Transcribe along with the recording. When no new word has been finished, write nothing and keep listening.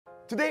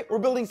Today we're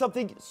building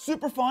something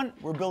super fun.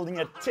 We're building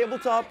a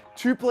tabletop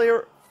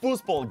 2-player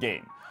foosball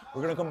game.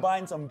 We're gonna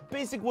combine some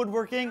basic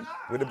woodworking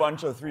with a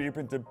bunch of 3D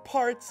printed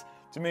parts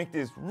to make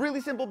this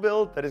really simple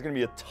build that is gonna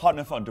be a ton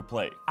of fun to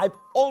play. I've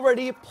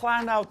already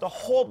planned out the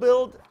whole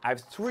build. I've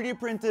 3D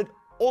printed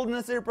all the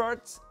necessary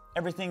parts,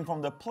 everything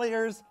from the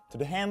players to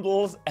the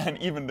handles and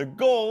even the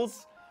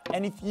goals.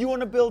 And if you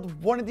wanna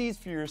build one of these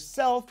for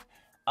yourself,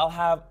 I'll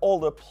have all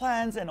the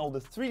plans and all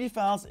the 3D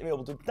files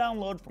available to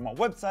download from our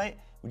website,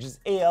 which is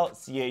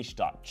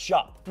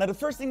alch.shop. Now the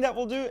first thing that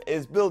we'll do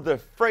is build the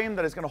frame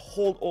that is gonna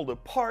hold all the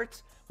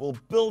parts. We'll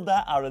build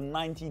that out of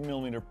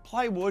 19mm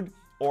plywood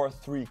or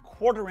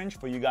 3/4 inch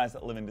for you guys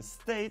that live in the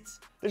States.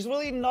 There's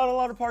really not a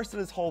lot of parts to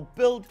this whole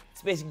build.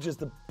 It's basically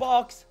just a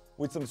box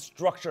with some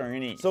structure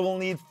underneath. So we'll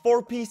need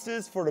 4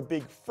 pieces for the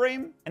big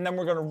frame, and then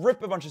we're gonna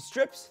rip a bunch of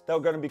strips that are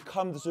gonna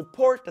become the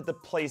support that the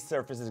play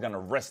surface is gonna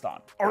rest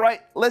on. All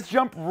right, let's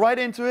jump right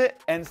into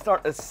it and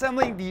start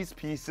assembling these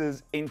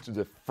pieces into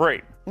the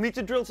frame. We'll need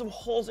to drill some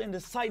holes in the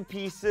side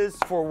pieces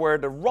for where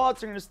the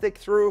rods are gonna stick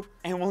through,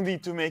 and we'll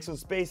need to make some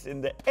space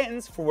in the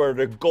ends for where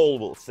the goal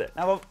will sit.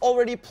 Now I've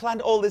already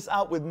planned all this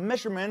out with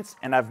measurements,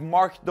 and I've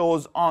marked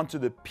those onto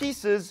the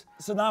pieces,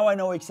 so now I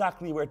know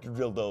exactly where to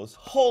drill those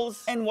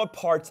holes and what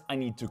parts I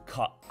need to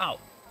cut out.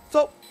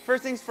 So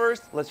first things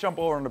first, let's jump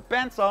over on the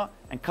bandsaw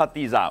and cut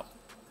these out.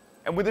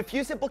 And with a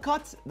few simple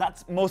cuts,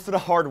 that's most of the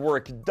hard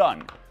work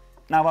done.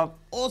 Now I've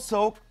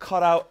also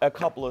cut out a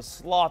couple of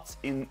slots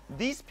in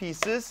these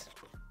pieces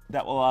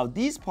that will allow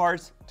these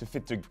parts to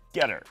fit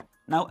together.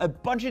 Now a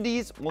bunch of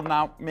these will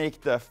now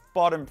make the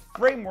bottom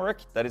framework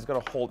that is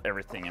gonna hold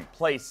everything in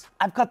place.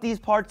 I've cut these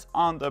parts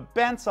on the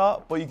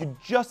bandsaw, but you could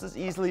just as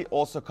easily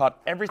also cut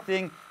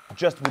everything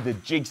just with the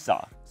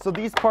jigsaw. So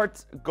these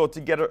parts go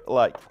together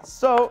like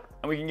so,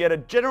 and we can get a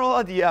general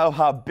idea of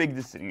how big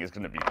this thing is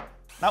gonna be.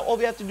 Now all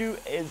we have to do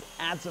is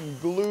add some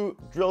glue,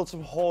 drill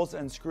some holes,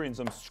 and screw in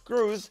some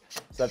screws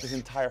so that this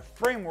entire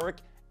framework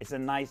is a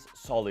nice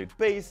solid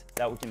base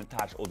that we can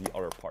attach all the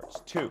other parts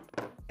to.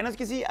 And as you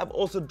can see, I've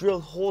also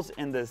drilled holes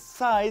in the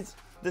sides.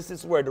 This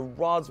is where the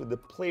rods with the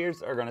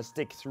players are gonna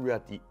stick through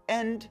at the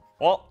end.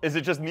 Well, is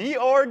it just me,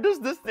 or does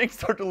this thing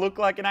start to look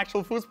like an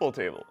actual foosball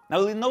table? Now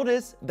you'll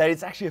notice that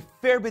it's actually a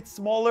fair bit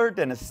smaller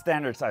than a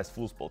standard sized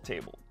foosball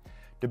table.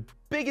 The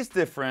biggest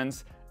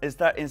difference is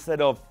that instead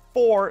of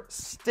 4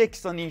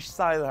 sticks on each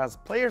side that has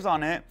players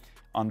on it,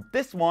 on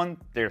this one,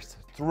 there's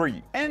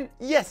 3. And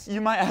yes, you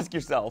might ask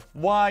yourself,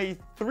 why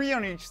 3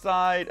 on each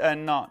side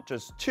and not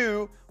just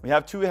 2? We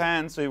have 2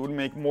 hands, so it would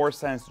make more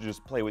sense to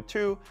just play with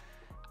 2.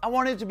 I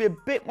wanted it to be a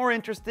bit more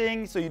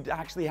interesting, so you'd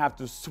actually have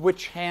to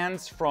switch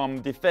hands from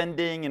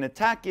defending and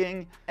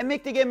attacking and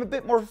make the game a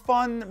bit more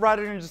fun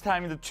rather than just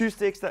having the 2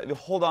 sticks that you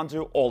hold on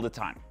to all the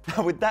time.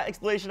 Now with that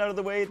explanation out of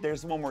the way,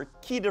 there's one more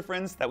key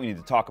difference that we need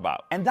to talk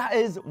about. And that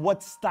is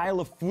what style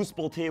of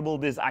foosball table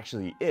this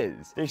actually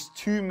is. There's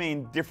 2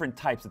 main different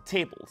types of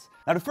tables.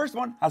 Now the first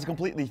one has a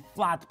completely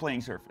flat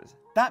playing surface.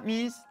 That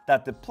means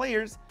that the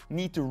players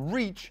need to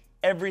reach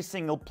every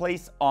single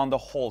place on the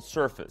whole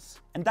surface.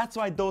 And that's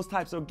why those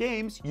types of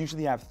games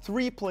usually have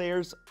 3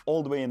 players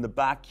all the way in the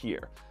back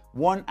here.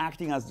 1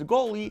 acting as the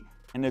goalie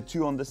and the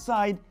 2 on the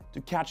side to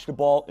catch the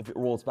ball if it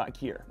rolls back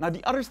here. Now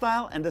the other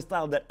style, and the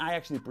style that I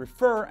actually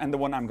prefer and the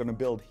one I'm gonna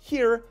build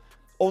here,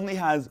 only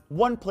has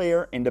 1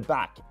 player in the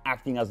back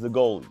acting as the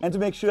goalie. And to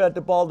make sure that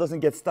the ball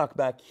doesn't get stuck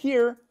back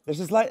here, there's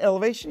a slight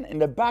elevation in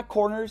the back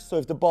corners, so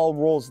if the ball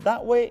rolls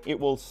that way, it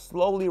will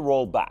slowly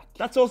roll back.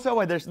 That's also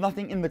why there's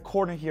nothing in the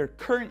corner here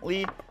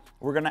currently.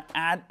 We're gonna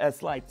add a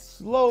slight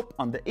slope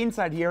on the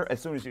inside here as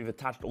soon as we've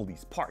attached all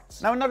these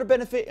parts. Now another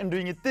benefit in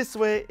doing it this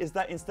way is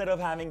that instead of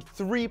having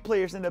 3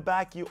 players in the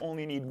back, you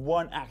only need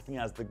 1 acting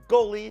as the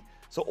goalie.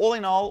 So all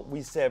in all,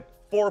 we save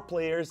 4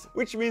 players,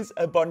 which means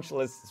a bunch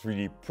less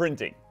 3D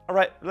printing. All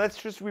right, let's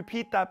just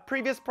repeat that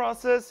previous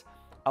process.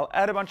 I'll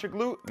add a bunch of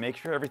glue, make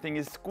sure everything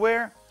is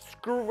square,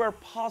 screw where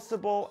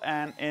possible,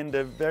 and in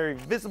the very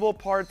visible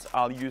parts,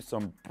 I'll use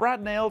some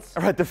brad nails.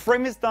 All right, the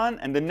frame is done,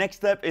 and the next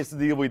step is to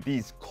deal with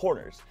these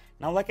corners.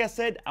 Now, like I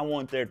said, I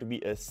want there to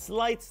be a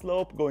slight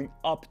slope going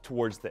up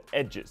towards the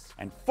edges.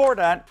 And for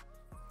that,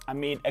 I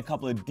made a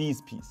couple of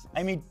these pieces.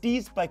 I made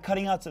these by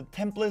cutting out some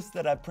templates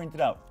that I printed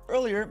out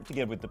earlier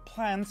together with the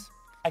plans.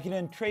 I can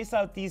then trace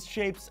out these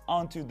shapes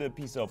onto the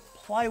piece of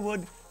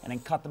plywood and then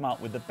cut them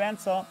out with the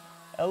bandsaw.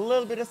 A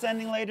little bit of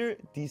sanding later,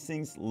 these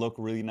things look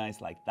really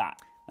nice like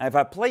that. Now if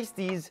I place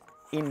these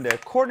in the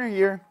corner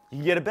here, you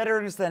can get a better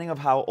understanding of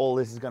how all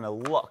this is gonna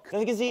look. As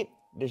you can see,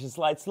 there's a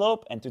slight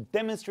slope, and to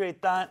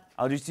demonstrate that,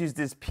 I'll just use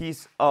this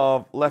piece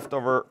of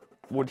leftover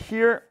wood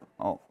here.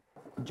 I'll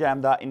jam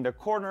that in the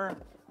corner,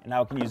 and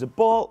now I can use a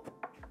ball,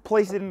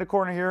 place it in the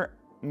corner here,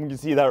 and you can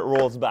see that it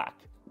rolls back,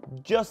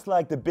 just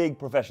like the big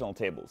professional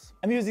tables.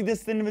 I'm using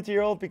this thin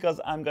material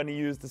because I'm gonna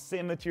use the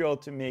same material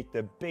to make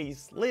the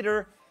base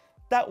later.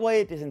 That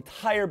way, this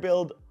entire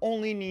build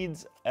only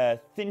needs a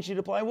thin sheet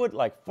of plywood,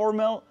 like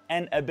 4mm,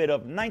 and a bit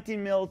of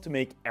 19mm to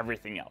make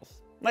everything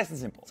else. Nice and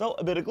simple. So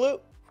a bit of glue,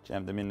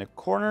 jam them in the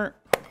corner,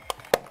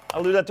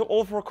 I'll do that to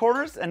all 4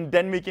 corners, and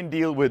then we can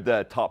deal with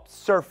the top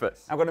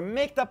surface. I'm gonna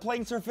make that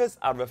playing surface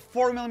out of a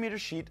 4mm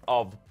sheet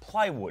of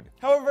plywood.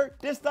 However,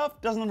 this stuff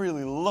doesn't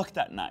really look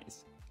that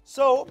nice.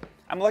 So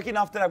I'm lucky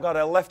enough that I've got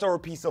a leftover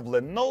piece of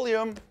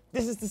linoleum.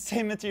 This is the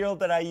same material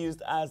that I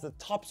used as the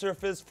top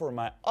surface for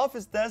my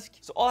office desk.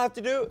 So all I have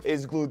to do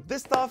is glue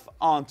this stuff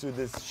onto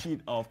this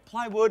sheet of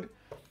plywood.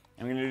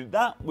 I'm gonna do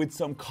that with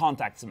some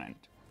contact cement.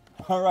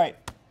 All right,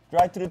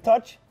 dry to the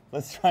touch.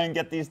 Let's try and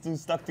get these two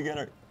stuck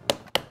together.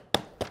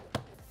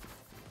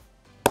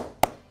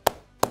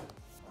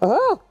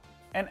 Oh!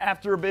 And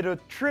after a bit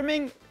of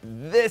trimming,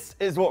 this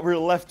is what we're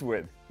left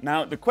with.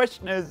 Now the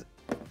question is,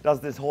 does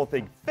this whole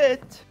thing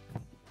fit?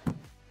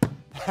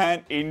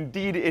 And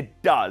indeed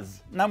it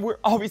does. Now we're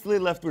obviously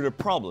left with a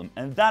problem,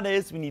 and that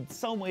is we need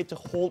some way to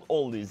hold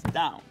all this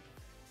down.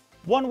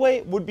 One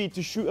way would be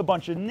to shoot a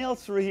bunch of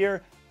nails through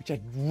here, which I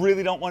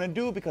really don't want to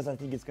do because I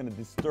think it's going to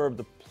disturb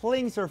the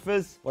playing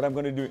surface. What I'm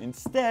going to do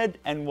instead,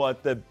 and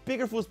what the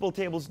bigger foosball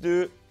tables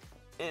do,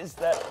 is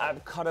that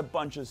I've cut a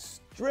bunch of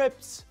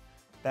strips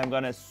that I'm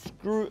going to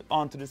screw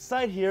onto the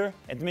side here,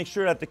 and to make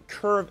sure that the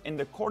curve in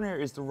the corner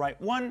is the right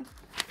one,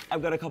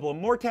 I've got a couple of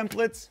more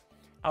templates.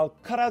 I'll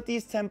cut out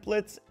these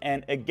templates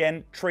and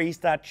again trace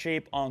that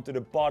shape onto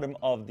the bottom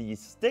of these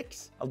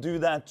sticks. I'll do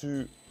that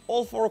to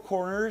all 4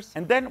 corners,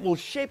 and then we'll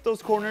shape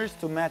those corners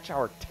to match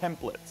our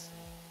templates.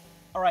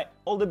 All right,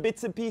 all the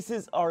bits and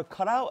pieces are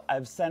cut out.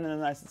 I've sanded them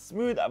nice and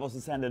smooth. I've also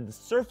sanded the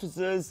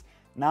surfaces.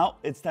 Now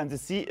it's time to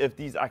see if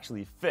these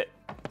actually fit.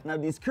 Now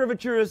these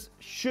curvatures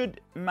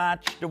should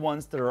match the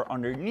ones that are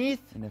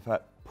underneath. And if I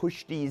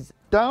push these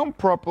down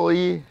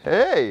properly,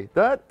 hey,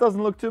 that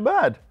doesn't look too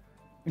bad.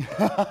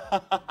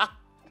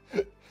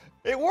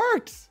 It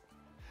works!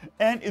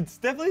 And it's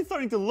definitely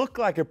starting to look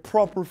like a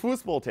proper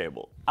foosball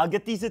table. I'll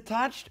get these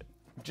attached,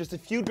 just a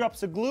few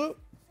drops of glue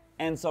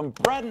and some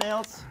brad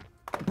nails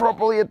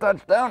properly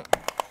attached down.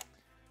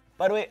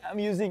 By the way, I'm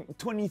using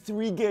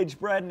 23 gauge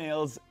brad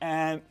nails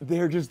and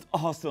they're just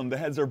awesome. The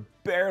heads are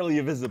barely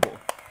visible.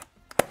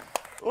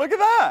 Look at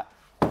that!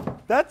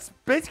 That's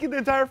basically the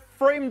entire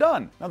frame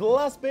done. Now the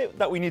last bit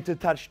that we need to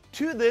attach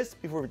to this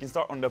before we can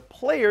start on the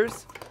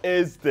players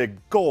is the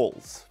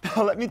goals.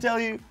 Now let me tell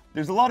you,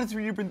 there's a lot of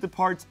 3D printed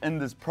parts in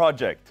this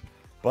project,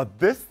 but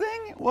this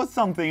thing was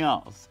something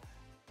else.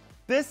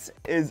 This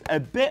is a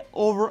bit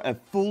over a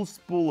full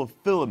spool of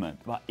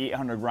filament, about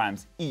 800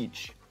 grams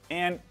each,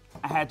 and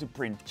I had to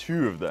print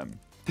 2 of them.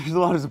 There's a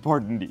lot of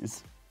support in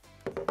these.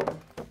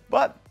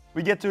 But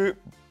we get to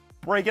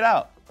break it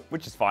out,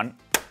 which is fun.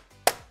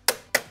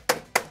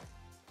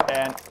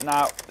 And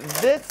now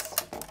this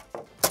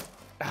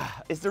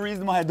is the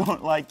reason why I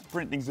don't like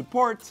printing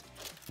supports,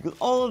 because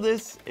all of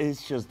this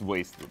is just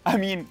wasted. I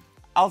mean,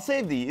 I'll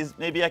save these.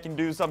 Maybe I can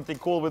do something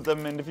cool with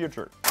them in the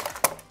future.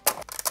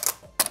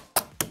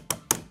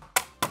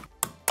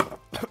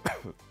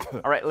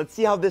 All right, let's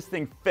see how this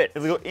thing fits.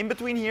 It'll go in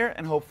between here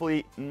and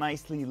hopefully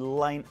nicely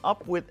line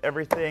up with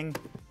everything.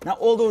 Now,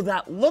 although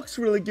that looks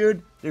really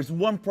good, there's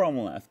one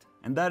problem left,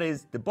 and that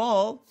is the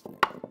ball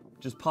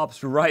just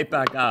pops right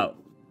back out.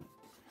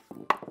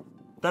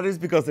 That is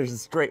because there's a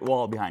straight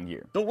wall behind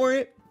here. Don't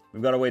worry,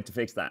 we've got a way to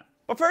fix that.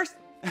 But first,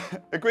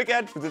 a quick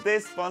ad for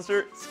today's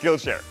sponsor,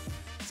 Skillshare.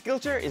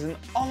 Skillshare is an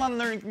online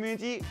learning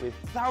community with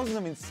thousands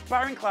of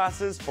inspiring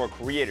classes for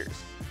creators,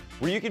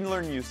 where you can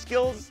learn new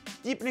skills,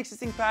 deepen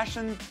existing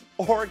passion,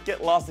 or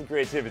get lost in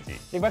creativity.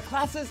 They've got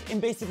classes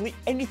in basically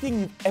anything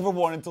you've ever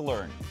wanted to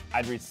learn.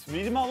 Either it's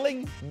 3D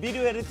modeling,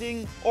 video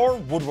editing, or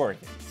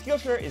woodworking.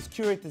 Skillshare is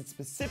curated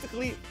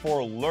specifically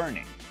for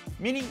learning,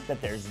 meaning that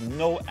there's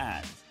no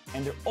ads.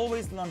 And they're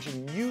always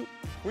launching new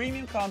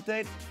premium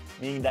content,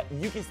 meaning that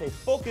you can stay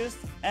focused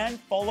and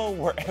follow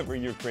wherever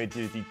your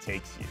creativity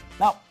takes you.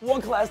 Now,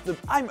 one class that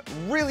I'm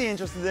really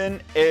interested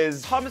in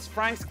is Thomas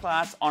Frank's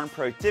class on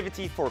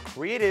productivity for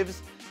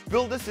creatives.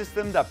 Build a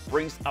system that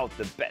brings out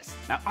the best.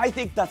 Now, I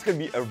think that's gonna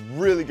be a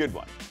really good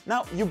one.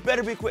 Now, you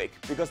better be quick,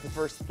 because the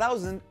first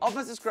 1,000 of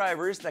my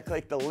subscribers that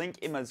click the link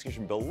in my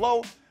description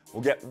below will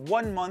get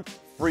 1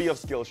 month free of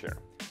Skillshare.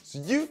 So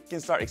you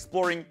can start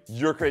exploring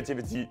your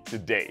creativity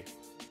today.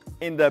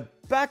 In the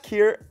back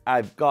here,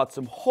 I've got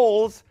some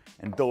holes,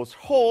 and those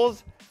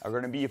holes are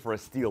gonna be for a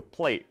steel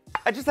plate.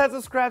 I just had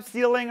some scrap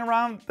steel laying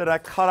around that I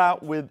cut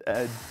out with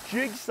a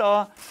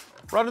jigsaw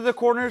right at the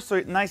corner so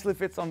it nicely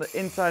fits on the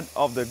inside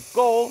of the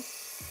goal.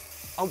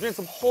 I'll drill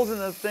some holes in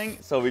the thing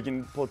so we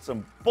can put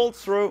some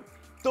bolts through.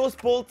 Those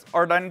bolts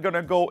are then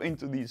gonna go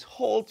into these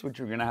holes, which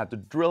we're gonna have to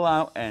drill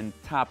out and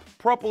tap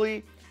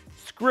properly,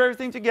 screw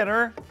everything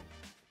together,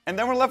 and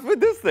then we're left with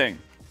this thing.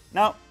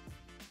 Now,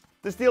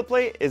 the steel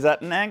plate is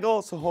at an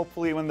angle, so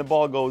hopefully when the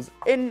ball goes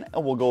in,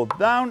 it will go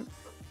down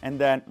and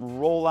then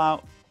roll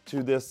out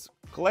to this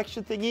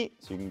collection thingy,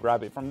 so you can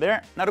grab it from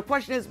there. Now the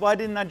question is, why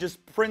didn't I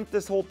just print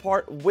this whole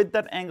part with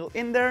that angle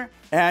in there?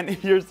 And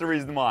here's the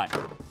reason why.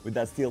 With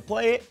that steel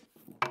plate,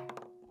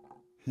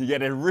 you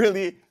get a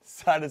really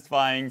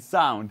satisfying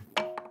sound,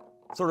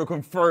 sort of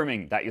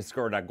confirming that you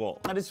scored that goal.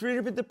 Now this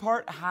 3D printed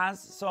part has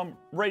some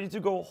ready to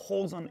go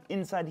holes on the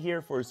inside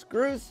here for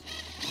screws.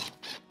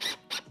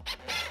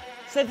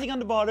 Same thing on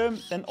the bottom,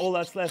 then all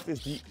that's left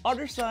is the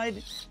other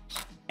side.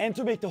 And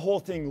to make the whole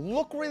thing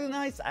look really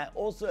nice, I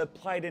also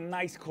applied a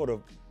nice coat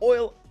of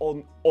oil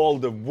on all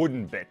the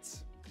wooden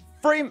bits.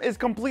 Frame is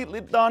completely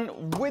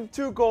done with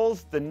 2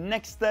 goals. The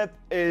next step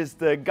is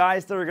the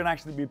guys that are gonna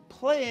actually be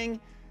playing.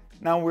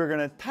 Now we're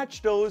gonna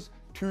attach those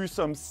to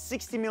some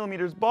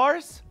 60mm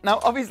bars. Now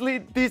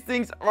obviously these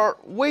things are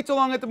way too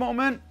long at the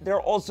moment.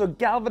 They're also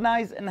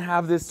galvanized and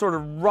have this sort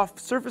of rough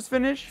surface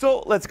finish.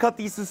 So let's cut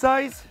these to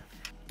size,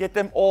 get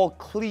them all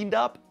cleaned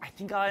up. I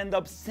think I'll end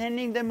up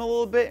sanding them a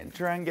little bit and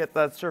try and get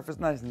that surface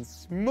nice and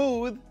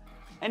smooth.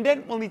 And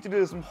then we'll need to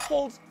do some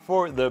holes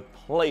for the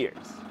players.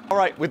 All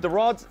right, with the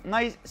rods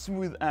nice,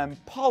 smooth,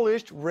 and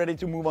polished, ready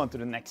to move on to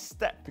the next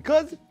step,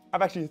 because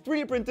I've actually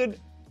 3D printed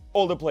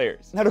all the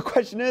players. Now the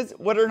question is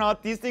whether or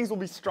not these things will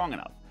be strong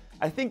enough.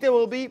 I think they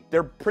will be.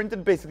 They're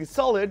printed basically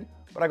solid,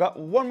 but I got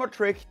one more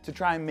trick to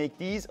try and make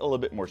these a little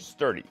bit more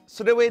sturdy.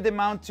 So the way they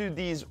mount to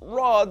these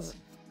rods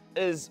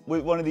is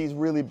with one of these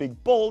really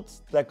big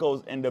bolts that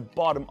goes in the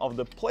bottom of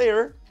the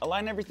player.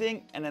 Align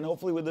everything, and then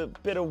hopefully with a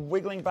bit of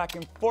wiggling back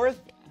and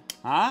forth,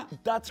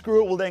 that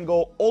screw will then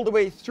go all the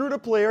way through the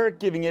player,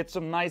 giving it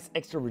some nice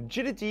extra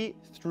rigidity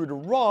through the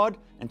rod.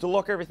 And to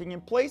lock everything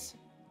in place,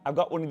 I've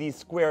got one of these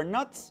square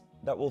nuts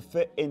that will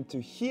fit into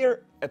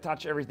here,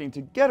 attach everything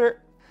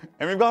together,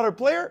 and we've got our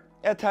player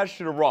attached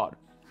to the rod.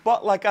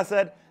 But like I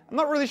said, I'm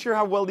not really sure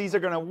how well these are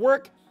gonna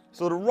work.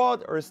 So the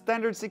rod are a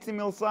standard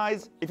 60mm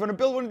size. If you wanna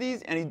build one of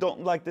these and you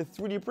don't like the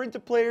 3D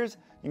printed players,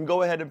 you can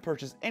go ahead and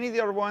purchase any of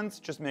the other ones.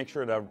 Just make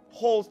sure the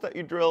holes that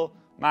you drill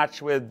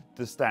match with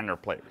the standard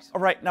players.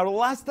 All right, now the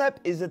last step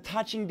is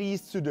attaching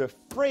these to the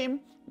frame.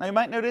 Now you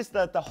might notice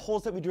that the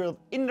holes that we drilled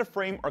in the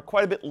frame are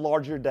quite a bit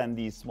larger than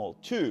these small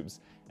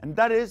tubes. And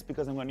that is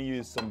because I'm going to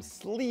use some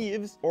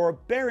sleeves, or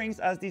bearings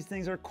as these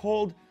things are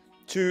called,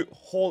 to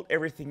hold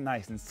everything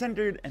nice and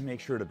centered and make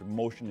sure that the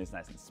motion is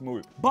nice and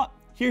smooth. But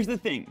here's the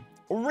thing.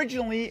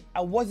 Originally,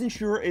 I wasn't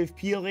sure if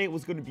PLA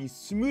was going to be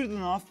smooth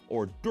enough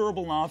or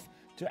durable enough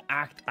to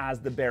act as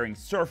the bearing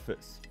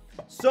surface.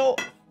 So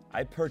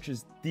I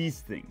purchased these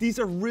things. These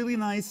are really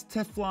nice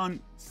Teflon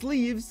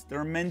sleeves.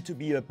 They're meant to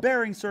be a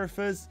bearing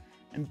surface,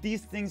 and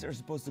these things are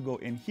supposed to go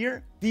in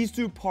here. These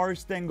 2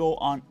 parts then go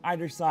on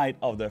either side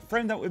of the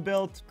frame that we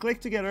built,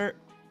 click together,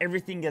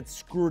 everything gets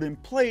screwed in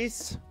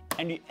place,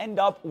 and you end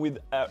up with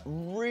a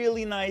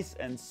really nice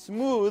and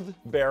smooth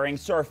bearing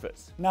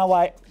surface. Now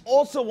I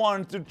also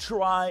wanted to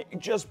try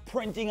just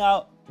printing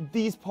out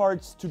these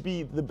parts to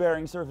be the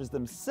bearing surface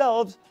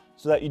themselves,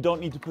 so that you don't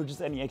need to purchase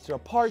any extra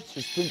parts,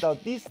 just print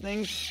out these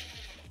things.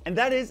 And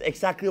that is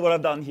exactly what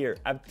I've done here.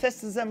 I've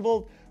test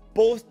assembled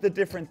both the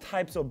different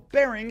types of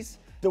bearings.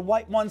 The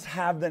white ones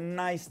have the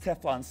nice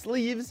Teflon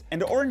sleeves,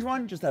 and the orange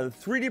one just has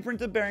 3D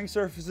printed bearing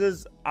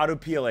surfaces out of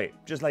PLA,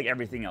 just like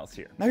everything else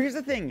here. Now here's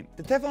the thing,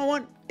 the Teflon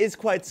one is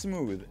quite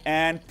smooth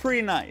and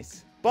pretty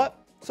nice,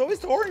 but so is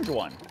the orange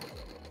one.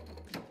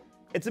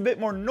 It's a bit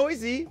more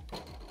noisy,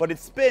 but it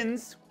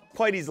spins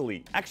quite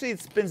easily. Actually,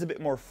 it spins a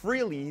bit more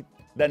freely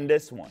than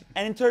this one.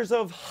 And in terms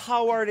of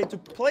how are they to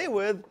play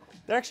with,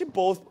 they're actually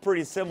both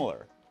pretty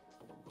similar.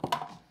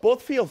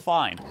 Both feel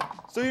fine.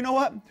 So you know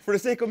what? For the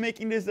sake of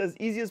making this as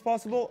easy as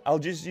possible, I'll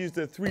just use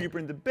the 3D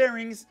printed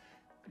bearings.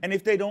 And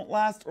if they don't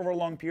last over a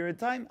long period of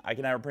time, I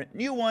can either print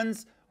new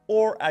ones,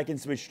 or I can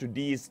switch to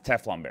these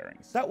Teflon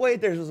bearings. That way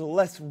there's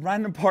less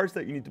random parts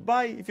that you need to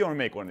buy if you want to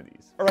make one of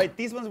these. All right,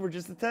 these ones were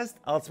just a test.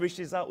 I'll switch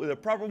these out with the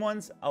proper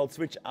ones. I'll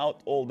switch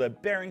out all the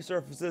bearing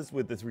surfaces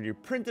with the 3D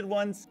printed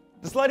ones.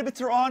 The slidey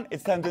bits are on,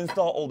 it's time to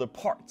install all the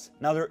parts.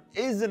 Now there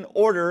is an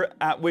order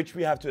at which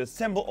we have to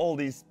assemble all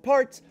these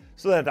parts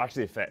so that they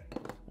actually fit.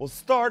 We'll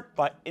start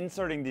by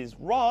inserting these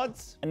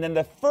rods, and then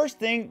the first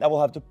thing that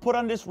we'll have to put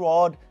on this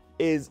rod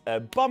is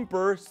a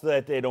bumper so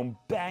that they don't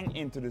bang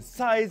into the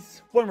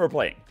sides when we're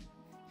playing.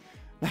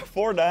 Now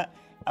for that,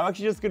 I'm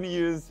actually just gonna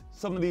use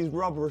some of these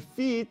rubber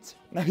feet.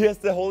 Now yes,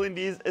 the hole in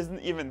these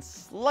isn't even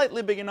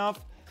slightly big enough,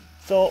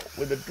 so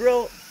with the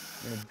drill,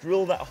 I'm gonna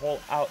drill that hole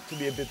out to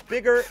be a bit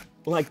bigger,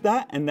 like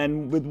that, and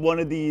then with one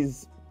of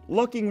these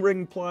locking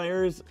ring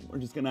pliers, we're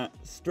just gonna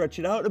stretch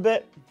it out a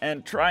bit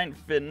and try and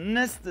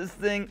finesse this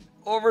thing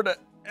over the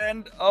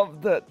end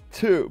of the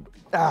tube.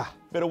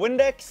 Bit of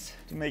Windex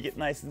to make it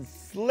nice and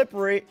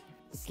slippery,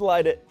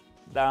 slide it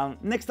down.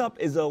 Next up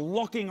is a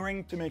locking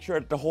ring to make sure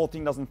that the whole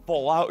thing doesn't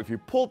fall out if you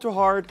pull too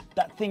hard.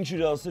 That thing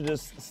should also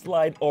just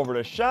slide over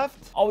the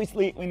shaft.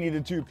 Obviously, we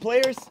needed 2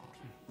 players.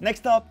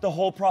 Next up, the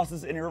whole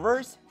process in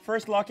reverse.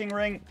 First locking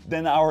ring,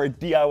 then our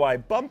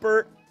DIY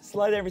bumper.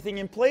 Slide everything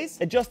in place,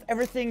 adjust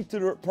everything to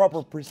the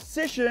proper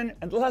precision,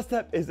 and the last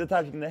step is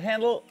attaching the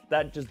handle.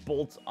 That just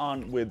bolts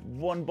on with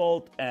 1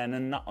 bolt and a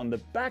nut on the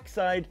back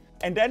side.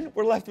 And then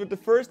we're left with the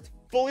first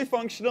fully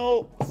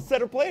functional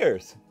set of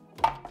players.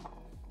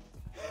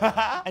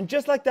 And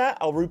just like that,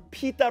 I'll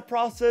repeat that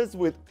process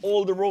with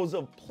all the rows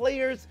of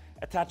players,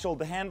 attach all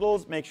the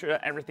handles, make sure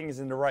that everything is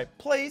in the right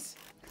place.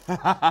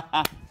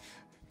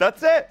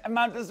 That's it. I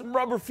mounted some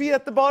rubber feet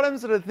at the bottom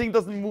so the thing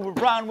doesn't move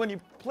around when you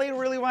play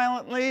really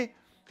violently.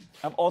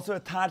 I've also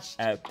attached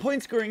a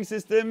point scoring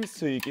system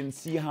so you can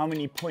see how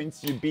many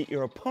points you beat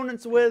your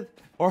opponents with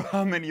or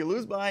how many you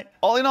lose by.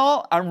 All in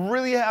all, I'm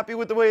really happy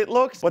with the way it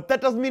looks, but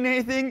that doesn't mean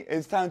anything.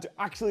 It's time to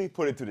actually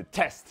put it to the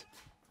test.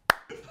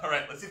 All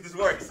right, let's see if this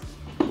works.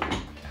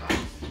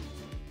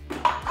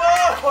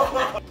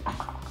 Oh!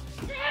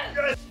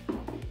 Yes!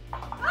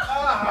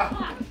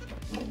 Ah!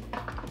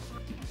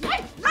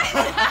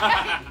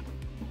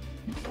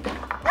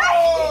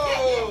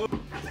 Oh!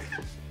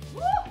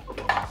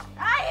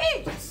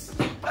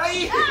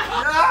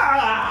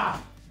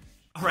 Ah!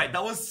 Alright,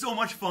 that was so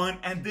much fun,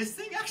 and this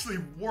thing actually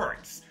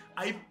works.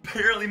 I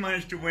barely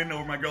managed to win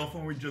over my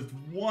girlfriend with just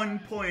 1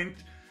 point.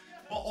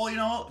 But all in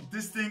all,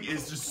 this thing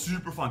is just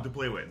super fun to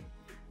play with.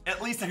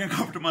 At least I can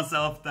comfort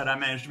myself that I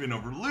managed to win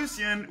over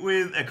Lucian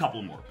with a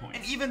couple more points.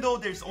 And even though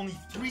there's only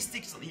 3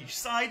 sticks on each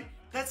side,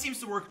 that seems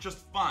to work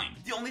just fine.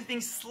 The only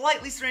thing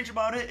slightly strange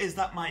about it is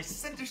that my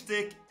center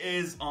stick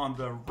is on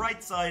the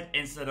right side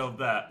instead of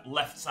the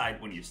left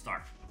side when you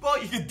start.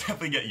 But you can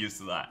definitely get used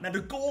to that. Now the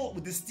goal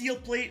with the steel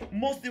plate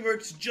mostly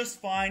works just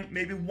fine.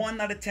 Maybe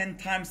 1 out of 10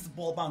 times the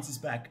ball bounces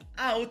back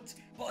out.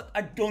 But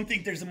I don't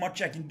think there's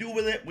much I can do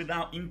with it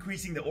without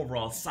increasing the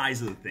overall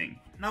size of the thing.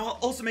 Now I'll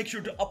also make sure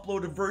to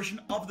upload a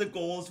version of the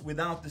goals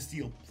without the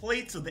steel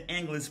plate so the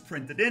angle is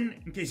printed in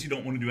case you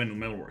don't want to do any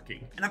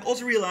metalworking. And I've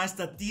also realized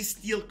that these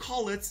steel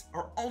collets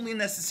are only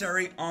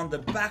necessary on the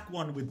back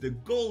one with the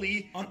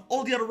goalie. On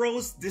all the other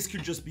rows, this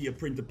could just be a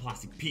printed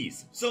plastic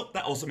piece. So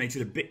that also makes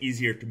it a bit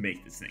easier to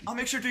make this thing. I'll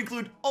make sure to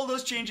include all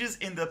those changes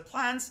in the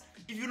plans.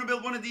 If you want to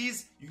build one of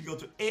these, you can go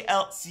to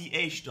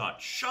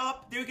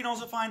alch.shop. There you can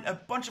also find a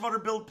bunch of other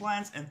build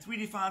plans and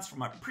 3D files from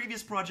my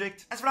previous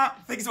project. As for now,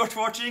 thank you so much for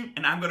watching,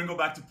 and I'm gonna go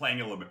back to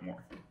playing a little bit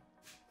more.